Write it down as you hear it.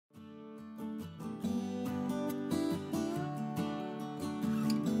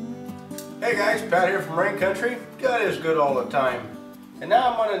Hey guys, Pat here from Rain Country. God is good all the time. And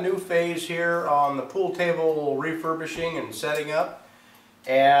now I'm on a new phase here on the pool table refurbishing and setting up.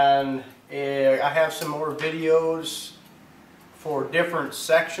 And I have some more videos for different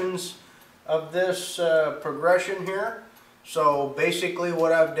sections of this progression here. So basically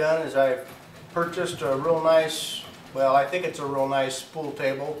what I've done is I've purchased a real nice, well, I think it's a real nice pool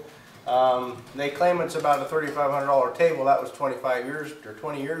table. They claim it's about a $3,500 table. That was 25 years or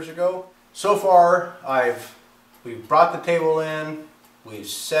 20 years ago. So far, we've brought the table in, we've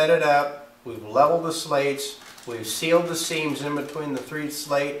set it up, we've leveled the slates, we've sealed the seams in between the three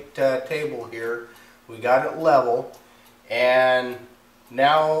slate table here. We got it level, and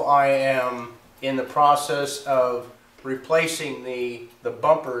now I am in the process of replacing the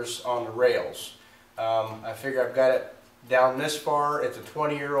bumpers on the rails. I figure I've got it down this far. It's a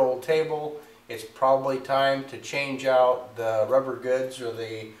 20-year-old table. It's probably time to change out the rubber goods or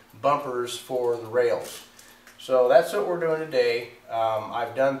the bumpers for the rails. So that's what we're doing today.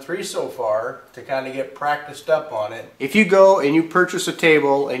 I've done 3 so far to kind of get practiced up on it. If you go and you purchase a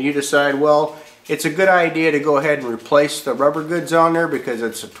table and you decide, well, it's a good idea to go ahead and replace the rubber goods on there because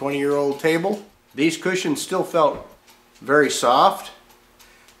it's a 20-year-old table, these cushions still felt very soft,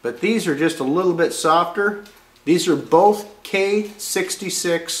 but these are just a little bit softer. These are both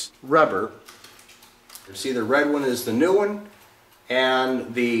K66 rubber. You see the red one is the new one,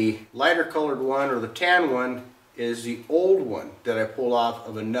 and the lighter colored one, or the tan one, is the old one that I pulled off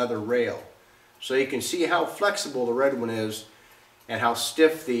of another rail. So you can see how flexible the red one is and how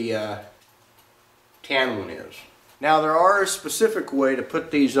stiff the tan one is. Now there are a specific way to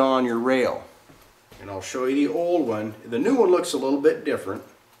put these on your rail, and I'll show you the old one. The new one looks a little bit different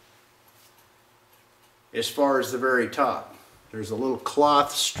as far as the very top. There's a little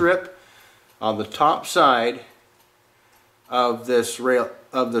cloth strip on the top side of this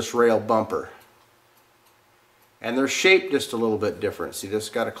rail bumper, and they're shaped just a little bit different. See, this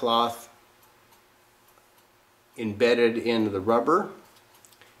got a cloth embedded into the rubber,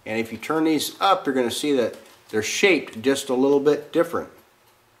 and if you turn these up, you're going to see that they're shaped just a little bit different.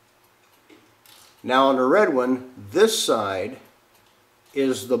 Now on the red one, this side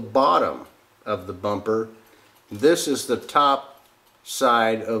is the bottom of the bumper. This is the top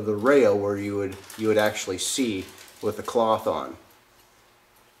side of the rail where you would actually see with the cloth on.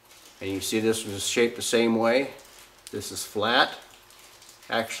 And you see this was shaped the same way. This is flat.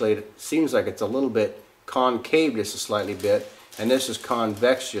 Actually, it seems like it's a little bit concave just a slightly bit, and this is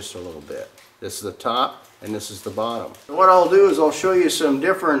convex just a little bit. This is the top and this is the bottom. So what I'll do is I'll show you some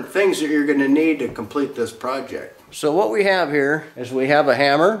different things that you're going to need to complete this project. So what we have here is we have a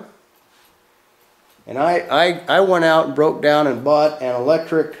hammer, and I went out and broke down and bought an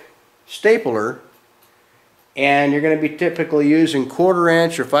electric stapler. And you're going to be typically using 1/4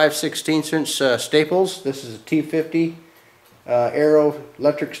 inch or 5/16 inch staples. This is a T50 Aero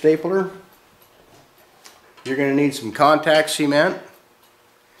electric stapler. You're going to need some contact cement.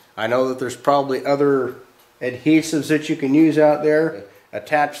 I know that there's probably other adhesives that you can use out there.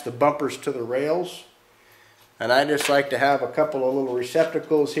 Attach the bumpers to the rails. And I just like to have a couple of little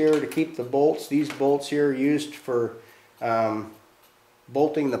receptacles here to keep the bolts. These bolts here are used for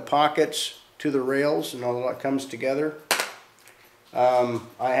bolting the pockets to the rails and all that comes together. I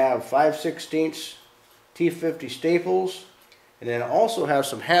have 5/16 T50 staples, and then I also have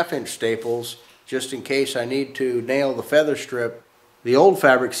some 1/2 inch staples just in case I need to nail the feather strip. The old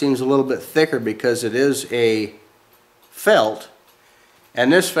fabric seems a little bit thicker because it is a felt,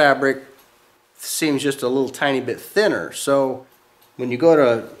 and this fabric seems just a little tiny bit thinner. So when you go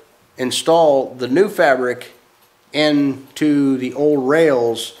to install the new fabric into the old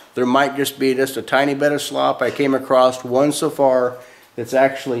rails, there might just be just a tiny bit of slop. I came across one so far that's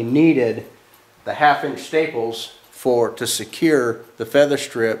actually needed the 1/2 inch staples to secure the feather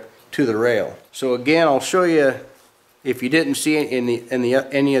strip to the rail. So again, I'll show you, if you didn't see it in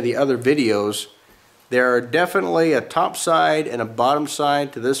any of the other videos, there are definitely a top side and a bottom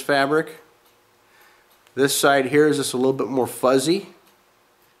side to this fabric. This side here is just a little bit more fuzzy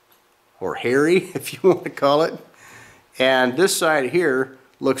or hairy, if you want to call it. And this side here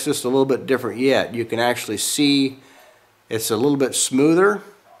looks just a little bit different yet. You can actually see it's a little bit smoother,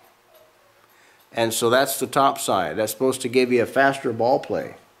 and so that's the top side. That's supposed to give you a faster ball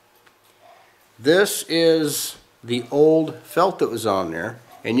play. This is the old felt that was on there,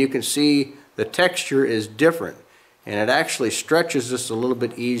 and you can see the texture is different, and it actually stretches just a little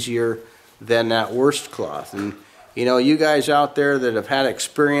bit easier than that worst cloth. And you know, you guys out there that have had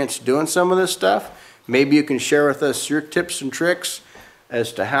experience doing some of this stuff, maybe you can share with us your tips and tricks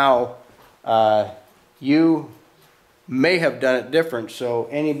as to how you may have done it different, so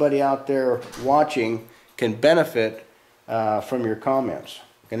anybody out there watching can benefit from your comments.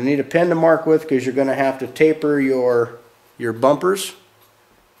 Gonna need a pen to mark with because you're gonna have to taper your bumpers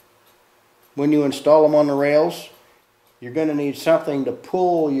when you install them on the rails. You're gonna need something to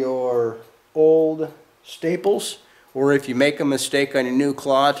pull your old staples, or if you make a mistake on your new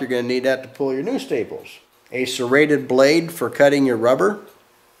cloth, you're gonna need that to pull your new staples. A serrated blade for cutting your rubber.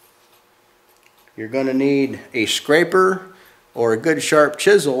 You're gonna need a scraper or a good sharp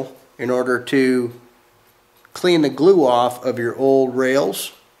chisel in order to clean the glue off of your old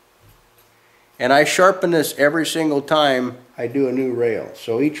rails. And I sharpen this every single time I do a new rail.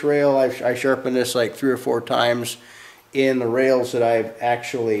 So each rail I sharpen this like 3 or 4 times in the rails that I've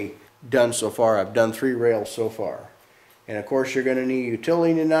actually done so far. I've done 3 rails so far. And of course you're going to need a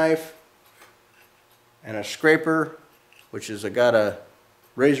utility knife and a scraper, which is got a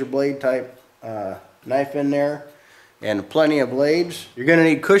razor blade type knife in there, and plenty of blades. You're going to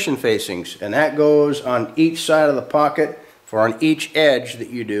need cushion facings, and that goes on each side of the pocket for on each edge that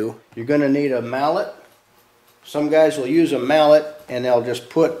you do. You're going to need a mallet. Some guys will use a mallet and they'll just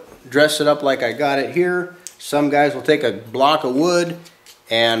dress it up like I got it here. Some guys will take a block of wood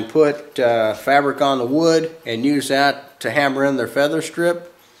and put fabric on the wood and use that to hammer in their feather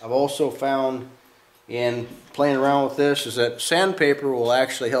strip. I've also found in playing around with this is that sandpaper will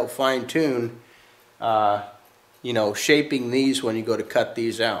actually help fine-tune you know, shaping these when you go to cut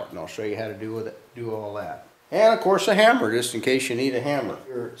these out, and I'll show you how to do all that. And of course a hammer, just in case you need a hammer.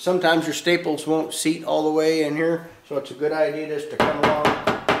 Sometimes your staples won't seat all the way in here, so it's a good idea just to come along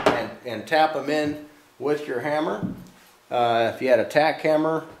and tap them in with your hammer. If you had a tack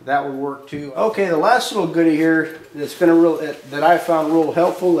hammer, that would work too. Okay, the last little goodie here that I found real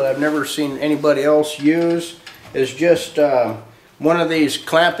helpful, that I've never seen anybody else use, is just one of these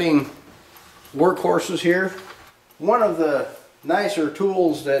clamping workhorses here. One of the nicer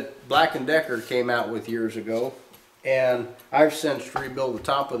tools that Black & Decker came out with years ago, and I've since rebuilt the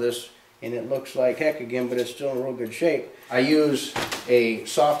top of this and it looks like heck again, but it's still in real good shape. I use a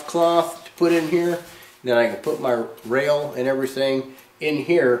soft cloth to put in here, then I can put my rail and everything in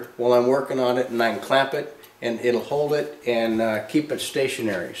here while I'm working on it, and I can clamp it and it'll hold it and keep it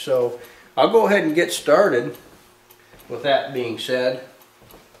stationary. So I'll go ahead and get started with that being said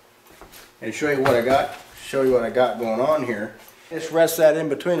and show you what I got going on here. Just rest that in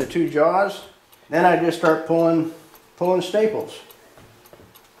between the 2 jaws. Then I just start pulling staples.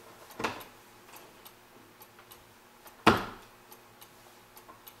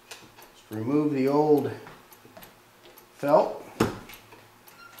 Just remove the old felt.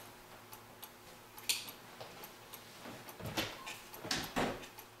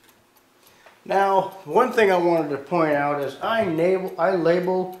 Now, one thing I wanted to point out is I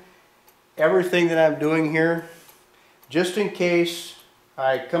label everything that I'm doing here just in case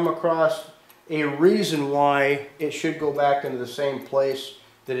I come across a reason why it should go back into the same place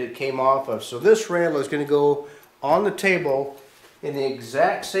that it came off of. So this rail is going to go on the table in the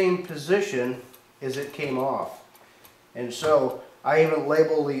exact same position as it came off. And so I even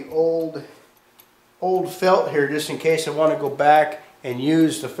label the old felt here just in case I want to go back and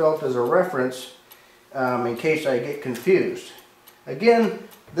use the felt as a reference in case I get confused. Again,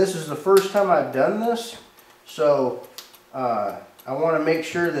 this is the first time I've done this, so I want to make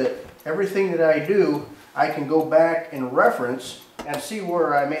sure that everything that I do, I can go back and reference and see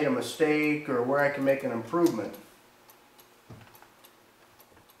where I made a mistake or where I can make an improvement.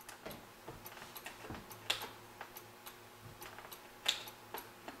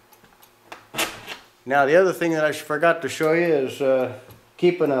 Now the other thing that I forgot to show you is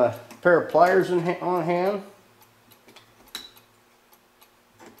keeping a pair of pliers on hand.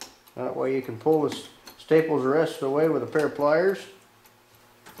 That way you can pull the staples the rest of the way with a pair of pliers.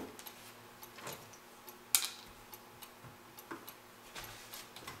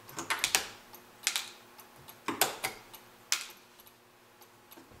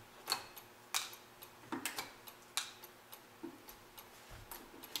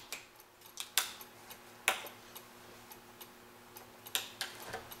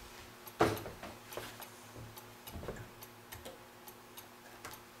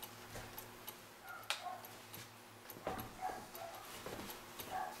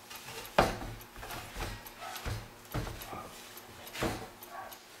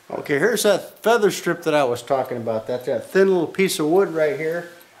 Okay, here's that feather strip that I was talking about. That's that thin little piece of wood right here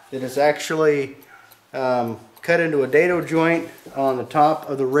that is actually cut into a dado joint on the top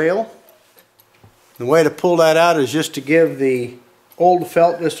of the rail. The way to pull that out is just to give the old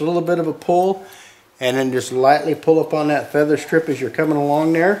felt just a little bit of a pull, and then just lightly pull up on that feather strip as you're coming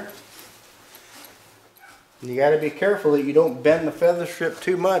along there. You got to be careful that you don't bend the feather strip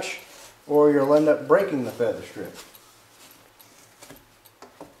too much, or you'll end up breaking the feather strip.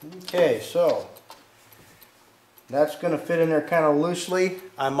 Okay, so that's going to fit in there kind of loosely.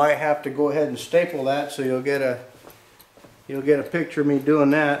 I might have to go ahead and staple that so you'll get a picture of me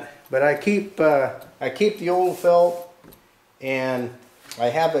doing that. But I keep the old felt, and I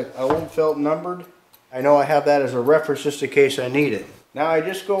have an old felt numbered. I know I have that as a reference just in case I need it. Now I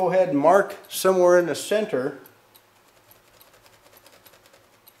just go ahead and mark somewhere in the center.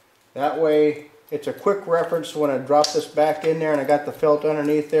 That way it's a quick reference when I drop this back in there and I got the felt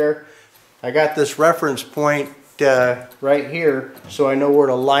underneath there. I got this reference point right here so I know where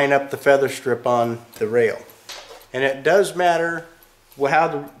to line up the feather strip on the rail. And it does matter how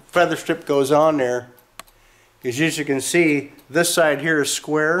the feather strip goes on there, because as you can see, this side here is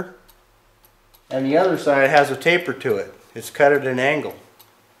square and the other side has a taper to it. It's cut at an angle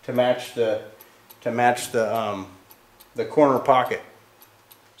to match the corner pocket.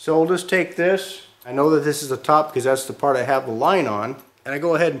 So we'll just take this. I know that this is the top because that's the part I have the line on, and I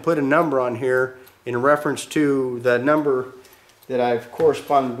go ahead and put a number on here in reference to the number that I've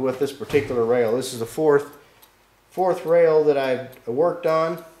corresponded with this particular rail. This is the fourth rail that I've worked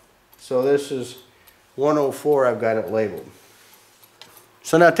on. So this is 104. I've got it labeled.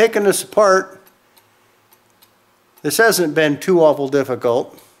 So now, taking this apart, this hasn't been too awful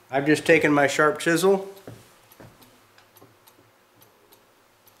difficult. I've just taken my sharp chisel,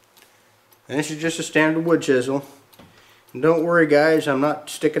 and this is just a standard wood chisel. And don't worry guys, I'm not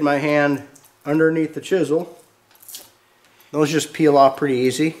sticking my hand underneath the chisel. Those just peel off pretty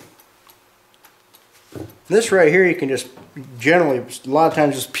easy. This right here you can just generally, a lot of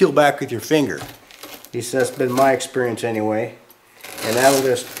times, just peel back with your finger. At least that's been my experience anyway. And that'll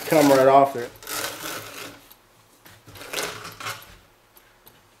just come right off there.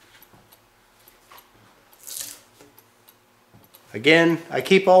 Again, I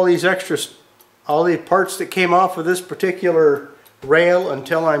keep all these extras, all the parts that came off of this particular rail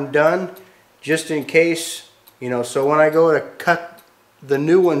until I'm done, just in case, you know, so when I go to cut the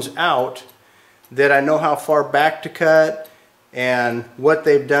new ones out, that I know how far back to cut and what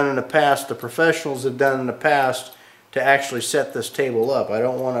they've done in the past, the professionals have done in the past to actually set this table up. I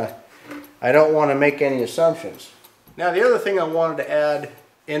don't want to make any assumptions. Now the other thing I wanted to add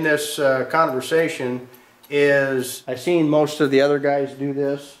in this conversation is, I've seen most of the other guys do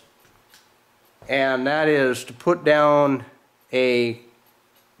this, and that is to put down a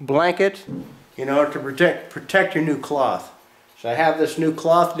blanket, you know, to protect your new cloth. So I have this new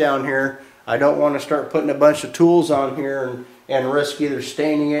cloth down here. I don't want to start putting a bunch of tools on here and risk either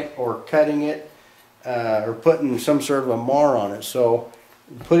staining it or cutting it or putting some sort of a mar on it. So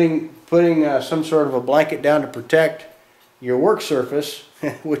putting some sort of a blanket down to protect your work surface,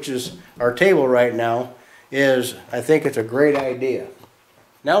 which is our table right now, I think it's a great idea.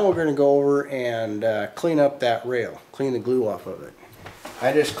 Now we're going to go over and clean up that rail, clean the glue off of it.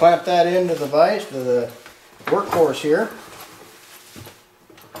 I just clamp that into the vise, to the workhorse here.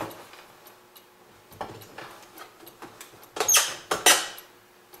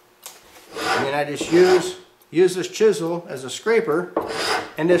 And then I just use this chisel as a scraper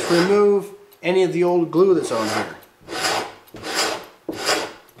and just remove any of the old glue that's on here.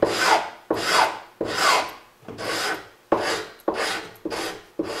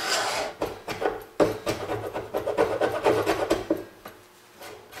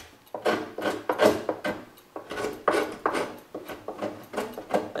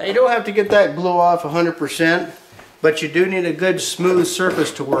 Now you don't have to get that glue off 100%, but you do need a good smooth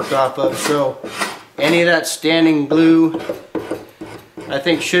surface to work off of, so any of that standing glue I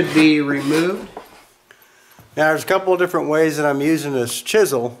think should be removed. Now there's a couple of different ways that I'm using this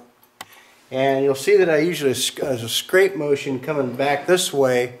chisel, and you'll see that I usually as a scrape motion coming back this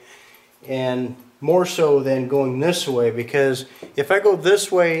way, and more so than going this way, because if I go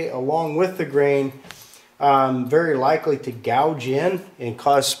this way along with the grain, I'm very likely to gouge in and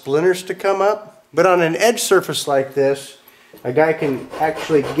cause splinters to come up. But on an edge surface like this, a guy can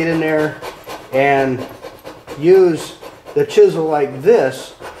actually get in there and use the chisel like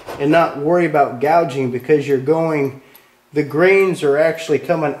this and not worry about gouging, because the grains are actually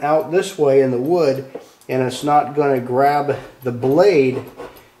coming out this way in the wood, and it's not going to grab the blade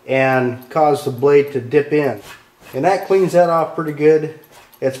and cause the blade to dip in. And that cleans that off pretty good.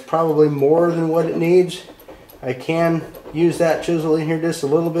 It's probably more than what it needs. I can use that chisel in here just a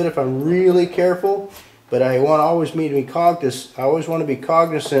little bit if I'm really careful, but I always want to be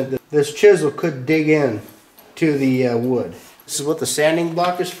cognizant that this chisel could dig in to the wood. This is what the sanding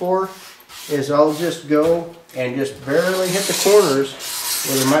block is for, is I'll just go and just barely hit the corners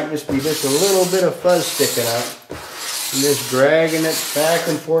where there might just be just a little bit of fuzz sticking up. And just dragging it back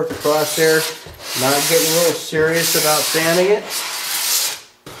and forth across there. Not getting a little serious about sanding it.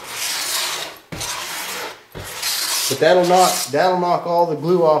 But that'll knock all the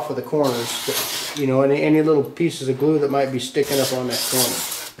glue off of the corners. You know, any little pieces of glue that might be sticking up on that corner.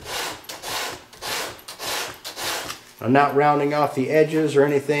 I'm not rounding off the edges or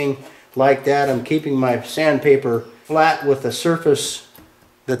anything like that. I'm keeping my sandpaper flat with the surface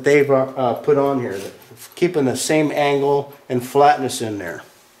that they've put on here. Keeping the same angle and flatness in there.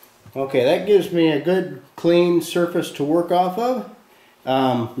 Okay, that gives me a good clean surface to work off of.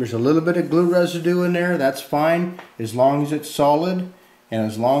 There's a little bit of glue residue in there. That's fine as long as it's solid and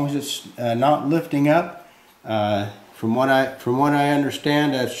as long as it's not lifting up. From what I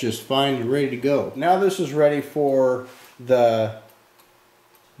understand, that's just fine and ready to go. Now this is ready for the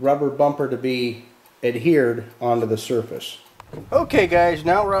rubber bumper to be adhered onto the surface. Okay guys,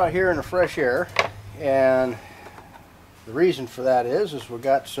 now we're out here in the fresh air, and the reason for that is we've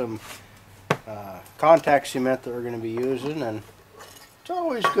got some contact cement that we're going to be using, and it's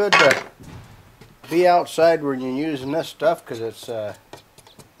always good to be outside when you're using this stuff because it's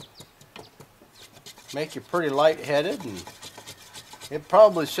make you pretty lightheaded, and it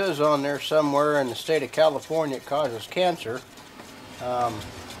probably says on there somewhere in the state of California it causes cancer.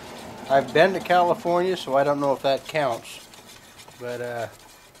 I've been to California, so I don't know if that counts. But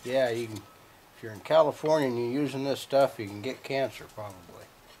yeah, you can, if you're in California and you're using this stuff, you can get cancer probably.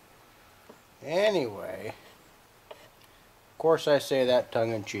 Anyway, of course I say that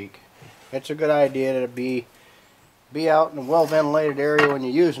tongue-in-cheek. It's a good idea to be out in a well-ventilated area when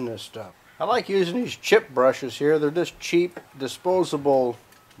you're using this stuff. I like using these chip brushes here. They're just cheap, disposable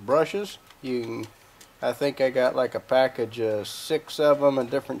brushes. I think I got like a package of 6 of them in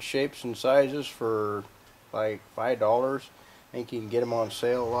different shapes and sizes for like $5. I think you can get them on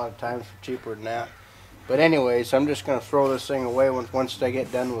sale a lot of times for cheaper than that. But anyways, I'm just going to throw this thing away once I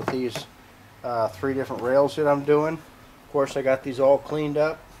get done with these 3 different rails that I'm doing. Of course, I got these all cleaned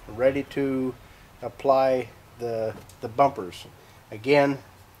up, ready to apply the bumpers. Again,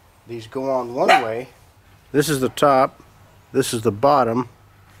 these go on one way. This is the top, this is the bottom,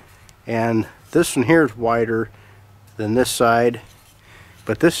 and this one here is wider than this side,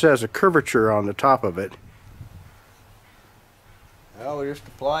 but this has a curvature on the top of it. Well, we just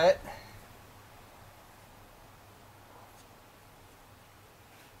apply it.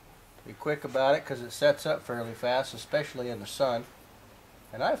 Be quick about it because it sets up fairly fast, especially in the sun.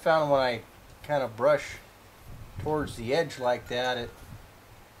 And I found when I kind of brush towards the edge like that, it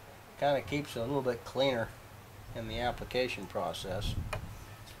kind of keeps it a little bit cleaner in the application process.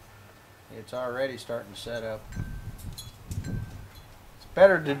 It's already starting to set up. It's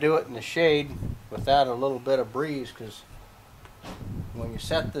better to do it in the shade without a little bit of breeze, because when you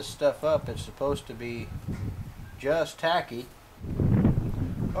set this stuff up, it's supposed to be just tacky.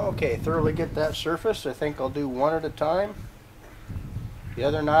 Okay, thoroughly get that surface. I think I'll do one at a time. The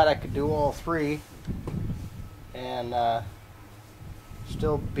other night I could do all 3 and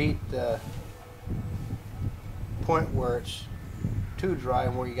still beat the point where it's too dry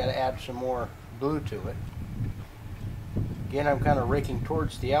and where you got to add some more glue to it. Again, I'm kind of raking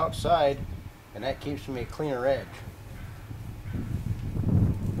towards the outside, and that keeps me a cleaner edge.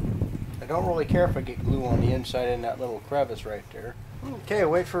 I don't really care if I get glue on the inside in that little crevice right there. Okay,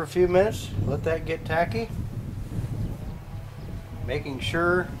 wait for a few minutes, let that get tacky. Making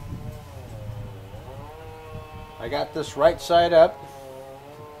sure I got this right side up.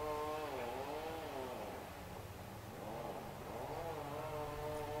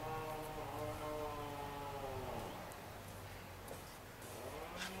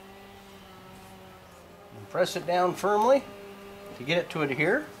 And press it down firmly to get it to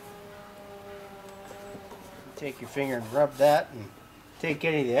adhere. Take your finger and rub that and take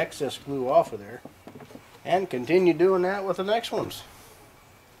any of the excess glue off of there, and continue doing that with the next ones.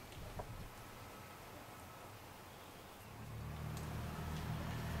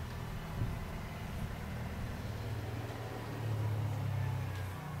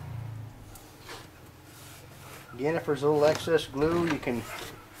 Again, if there's a little excess glue, you can,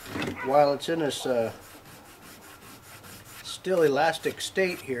 while it's in this still elastic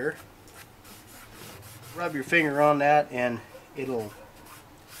state here, rub your finger on that and it'll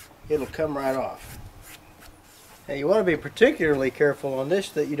come right off. Now you want to be particularly careful on this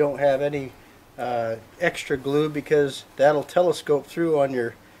that you don't have any extra glue, because that'll telescope through on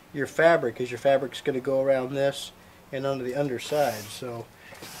your fabric, as your fabric's going to go around this and onto the underside. So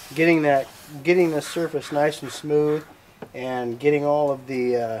getting this surface nice and smooth and getting all of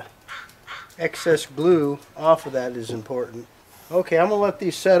the excess glue off of that is important. Okay, I'm gonna let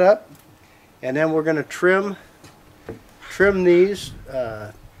these set up, and then we're gonna trim these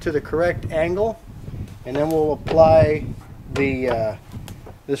to the correct angle, and then we'll apply the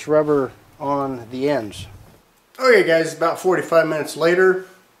this rubber on the ends. Okay guys, about 45 minutes later,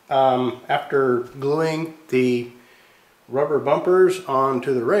 after gluing the rubber bumpers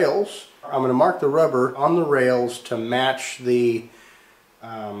onto the rails, I'm going to mark the rubber on the rails to match the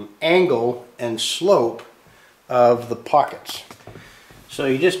angle and slope of the pockets. So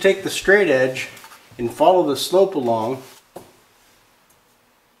you just take the straight edge and follow the slope along.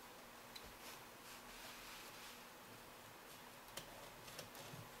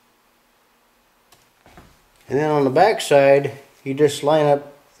 And then on the back side, you just line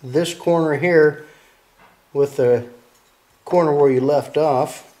up this corner here with the corner where you left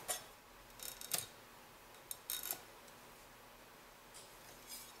off.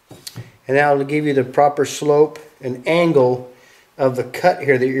 And that will give you the proper slope and angle of the cut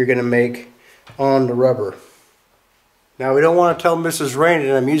here that you're going to make on the rubber. Now we don't want to tell Mrs. Rain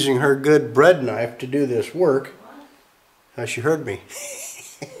that I'm using her good bread knife to do this work. She heard me.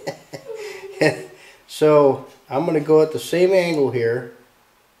 So I'm going to go at the same angle here,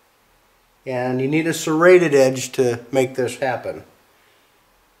 and you need a serrated edge to make this happen.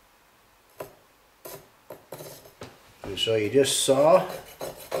 And so you just saw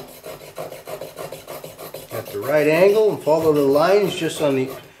at the right angle and follow the lines just on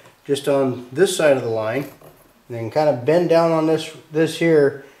this side of the line, and then kind of bend down on this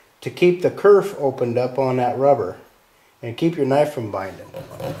here to keep the kerf opened up on that rubber and keep your knife from binding.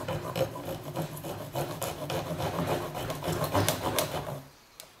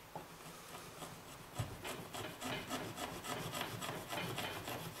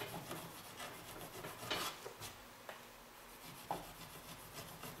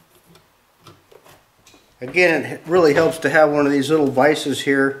 Again, it really helps to have one of these little vices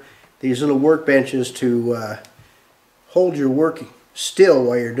here, these little workbenches to hold your work still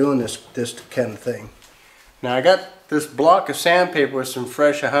while you're doing this kind of thing. Now I got this block of sandpaper with some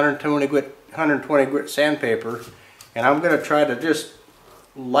fresh 120 grit sandpaper, and I'm going to try to just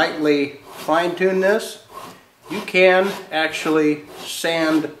lightly fine tune this. You can actually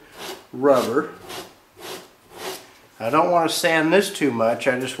sand rubber. I don't want to sand this too much.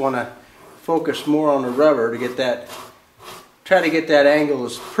 I just want to focus more on the rubber to get that, try to get that angle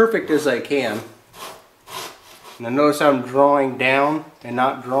as perfect as I can. And I notice I'm drawing down and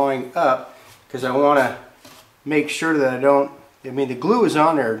not drawing up because I want to make sure that the glue is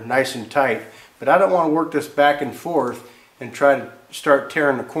on there nice and tight, but I don't want to work this back and forth and try to start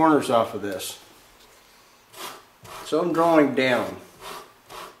tearing the corners off of this. So I'm drawing down,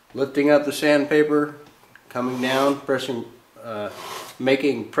 lifting up the sandpaper, coming down, pressing,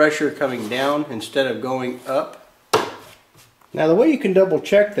 making pressure coming down instead of going up. Now the way you can double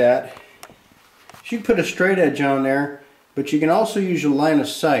check that is you put a straight edge on there, but you can also use your line of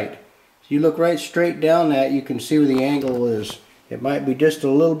sight. So you look right straight down that, you can see where the angle is. It might be just a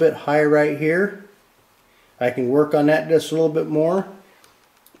little bit high right here. I can work on that just a little bit more.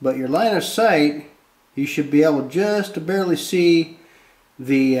 But your line of sight, you should be able just to barely see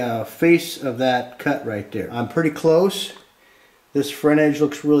the face of that cut right there. I'm pretty close. This front edge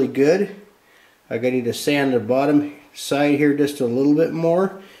looks really good. I need to sand the bottom side here just a little bit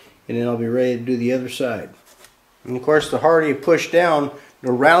more, and then I'll be ready to do the other side. And of course, the harder you push down,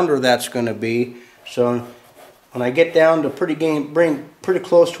 the rounder that's going to be. So when I get down to bring pretty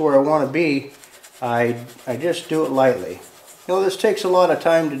close to where I want to be, I just do it lightly. You know, this takes a lot of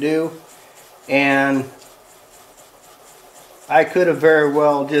time to do, and I could have very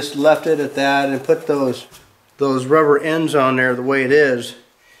well just left it at that and put those rubber ends on there the way it is,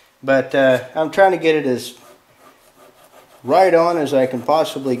 but I'm trying to get it as right on as I can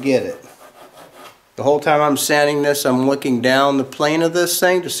possibly get it. The whole time I'm sanding this, I'm looking down the plane of this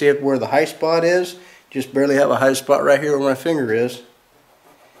thing to see where the high spot is. Just barely have a high spot right here where my finger is.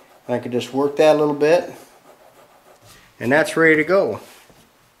 And I can just work that a little bit, and that's ready to go.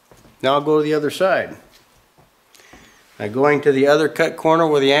 Now I'll go to the other side. Now going to the other cut corner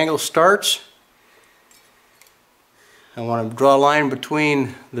where the angle starts, I want to draw a line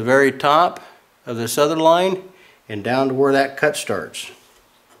between the very top of this other line and down to where that cut starts.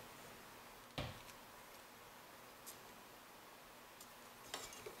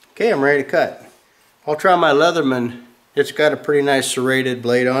 Okay, I'm ready to cut. I'll try my Leatherman. It's got a pretty nice serrated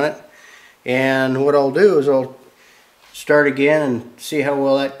blade on it. And what I'll do is I'll start again and see how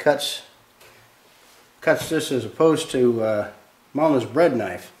well that cuts this as opposed to Mama's bread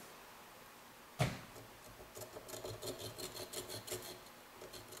knife.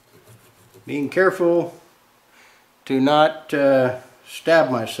 Being careful to not stab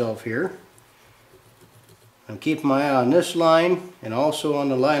myself here. I'm keeping my eye on this line and also on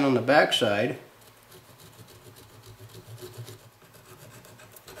the line on the back side.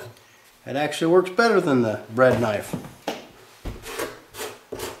 It actually works better than the bread knife.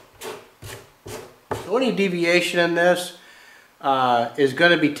 So any deviation in this is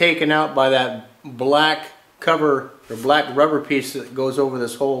going to be taken out by that black cover or black rubber piece that goes over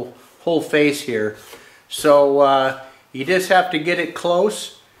this whole face here. So you just have to get it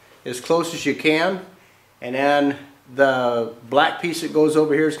close as you can, and then the black piece that goes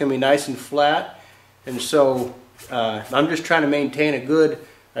over here is going to be nice and flat. And so I'm just trying to maintain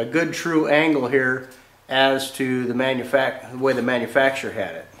a good true angle here as to the way the manufacturer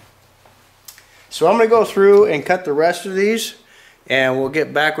had it. So I'm going to go through and cut the rest of these, and we'll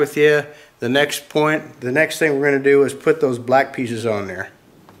get back with you. The next thing we're going to do is put those black pieces on there.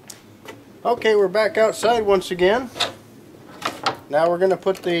 Okay, we're back outside once again. Now we're going to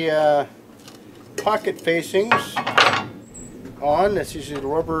put the pocket facings on. That's usually the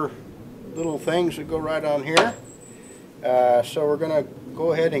rubber little things that go right on here. So we're going to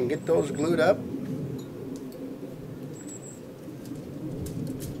go ahead and get those glued up.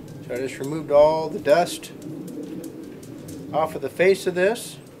 So I just removed all the dust off of the face of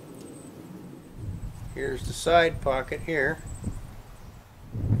this. Here's the side pocket here.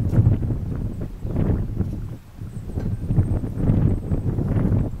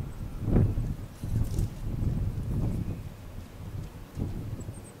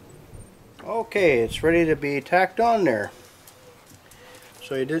 Okay, it's ready to be tacked on there.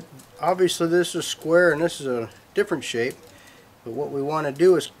 So obviously this is square and this is a different shape, but what we want to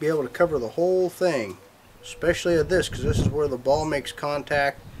do is be able to cover the whole thing, especially of this, because this is where the ball makes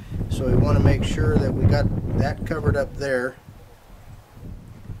contact. So we want to make sure that we got that covered up there,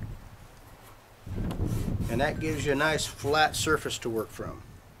 and that gives you a nice flat surface to work from.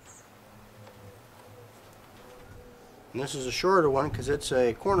 And this is a shorter one because it's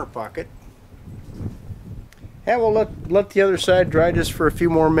a corner pocket. And we'll let the other side dry just for a few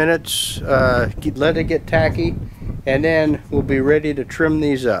more minutes, let it get tacky, and then we'll be ready to trim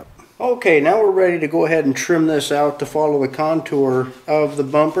these up. Okay, now we're ready to go ahead and trim this out to follow the contour of the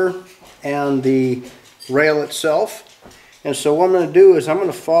bumper and the rail itself. And so what I'm going to do is I'm going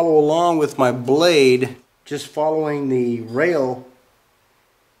to follow along with my blade, just following the rail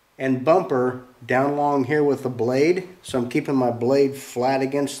and bumper down along here with the blade. So I'm keeping my blade flat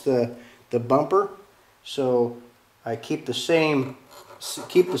against the bumper. So I keep the same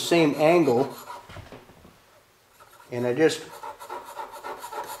angle, and I just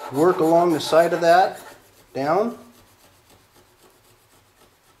work along the side of that down.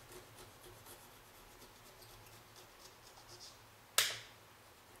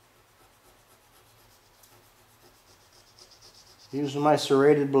 Using my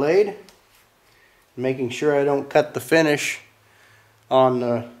serrated blade, making sure I don't cut the finish on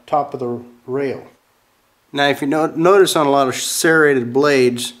the top of the rail. Now if you notice on a lot of serrated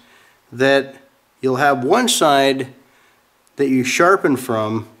blades that you'll have one side that you sharpen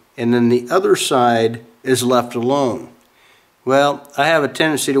from and then the other side is left alone. Well, I have a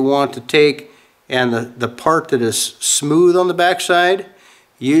tendency to want to take and the part that is smooth on the back side,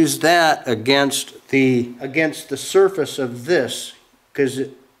 use that against the surface of this, because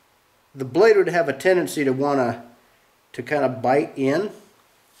the blade would have a tendency to want to kind of bite in.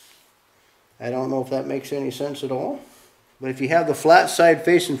 I don't know if that makes any sense at all. But if you have the flat side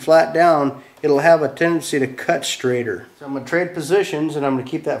facing flat down, it'll have a tendency to cut straighter. So I'm going to trade positions, and I'm going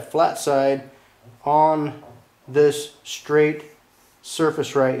to keep that flat side on this straight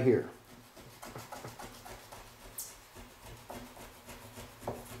surface right here.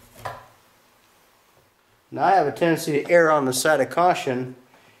 Now I have a tendency to err on the side of caution,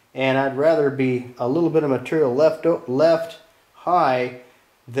 and I'd rather be a little bit of material left high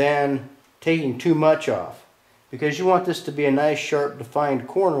than taking too much off, because you want this to be a nice sharp defined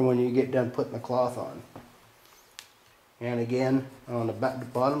corner when you get done putting the cloth on. And again on the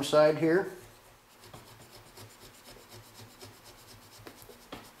bottom side here.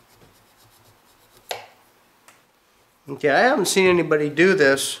 Okay, I haven't seen anybody do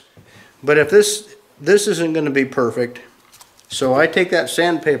this, but if this isn't going to be perfect, so I take that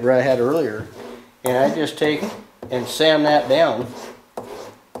sandpaper I had earlier and I just take and sand that down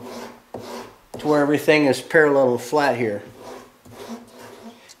to where everything is parallel and flat here.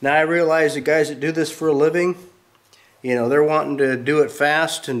 Now I realize the guys that do this for a living, you know, they're wanting to do it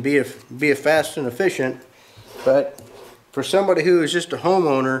fast and be fast and efficient, but for somebody who is just a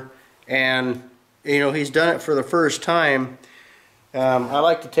homeowner and you know he's done it for the first time, I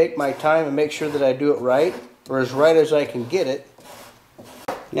like to take my time and make sure that I do it right. or as right as I can get it.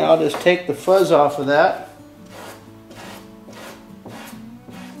 Now I'll just take the fuzz off of that.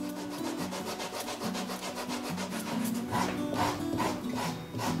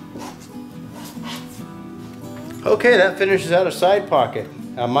 Okay, that finishes out a side pocket.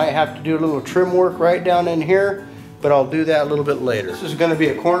 I might have to do a little trim work right down in here, but I'll do that a little bit later. This is going to be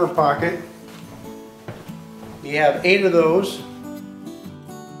a corner pocket. You have 8 of those.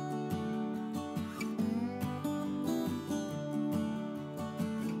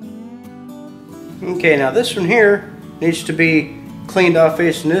 Okay, now this one here needs to be cleaned off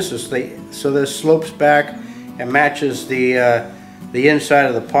facing this so this slopes back and matches the inside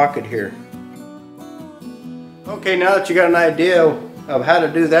of the pocket here. Okay, now that you got an idea of how to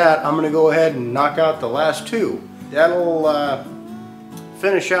do that, I'm going to go ahead and knock out the last 2. That'll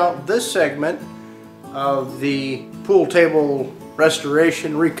finish out this segment of the pool table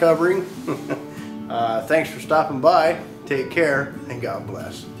restoration recovering. Thanks for stopping by. Take care and God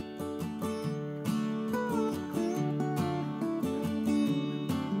bless.